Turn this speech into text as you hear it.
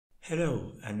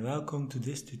Hello and welcome to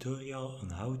this tutorial on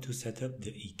how to set up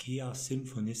the Ikea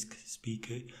Symfonisk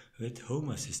speaker with Home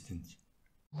Assistant.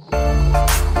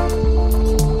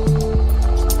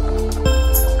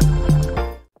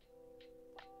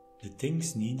 The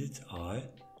things needed are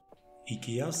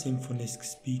Ikea Symfonisk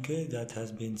speaker that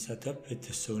has been set up with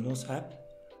the Sonos app.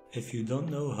 If you don't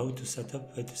know how to set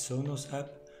up with the Sonos app,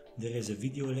 there is a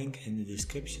video link in the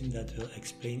description that will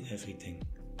explain everything.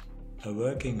 A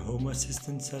working Home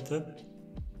Assistant setup,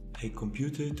 a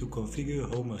computer to configure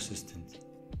Home Assistant.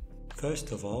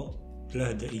 First of all,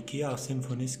 plug the Ikea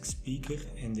Symfonisk speaker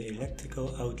in the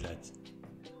electrical outlet.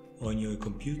 On your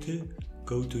computer,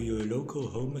 go to your local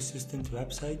Home Assistant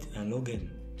website and log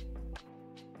in.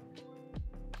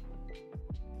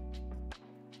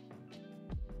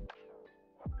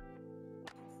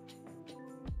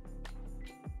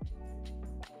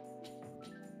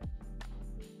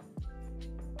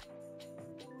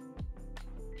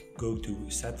 Go to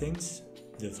Settings,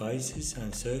 Devices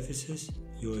and Services.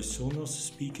 Your Sonos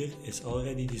speaker is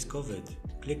already discovered.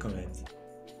 Click on it.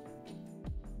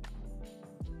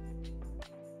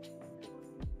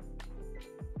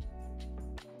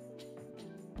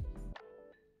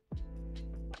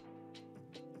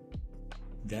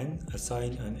 Then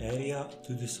assign an area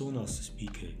to the Sonos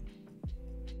speaker.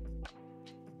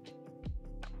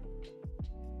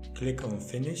 Click on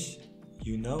Finish.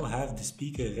 You now have the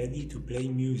speaker ready to play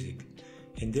music.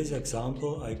 In this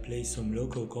example I play some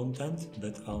local content,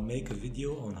 but I'll make a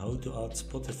video on how to add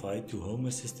Spotify to Home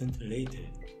Assistant later.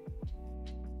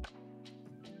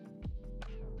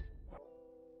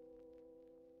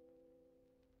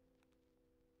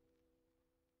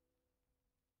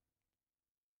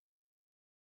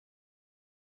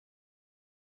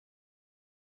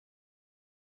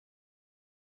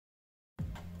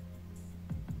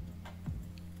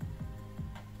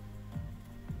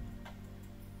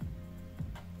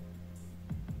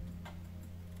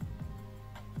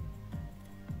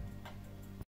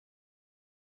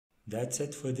 That's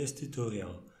it for this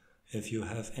tutorial. If you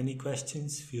have any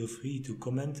questions, feel free to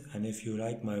comment, and if you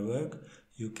like my work,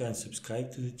 you can subscribe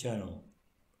to the channel.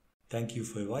 Thank you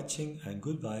for watching and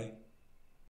goodbye.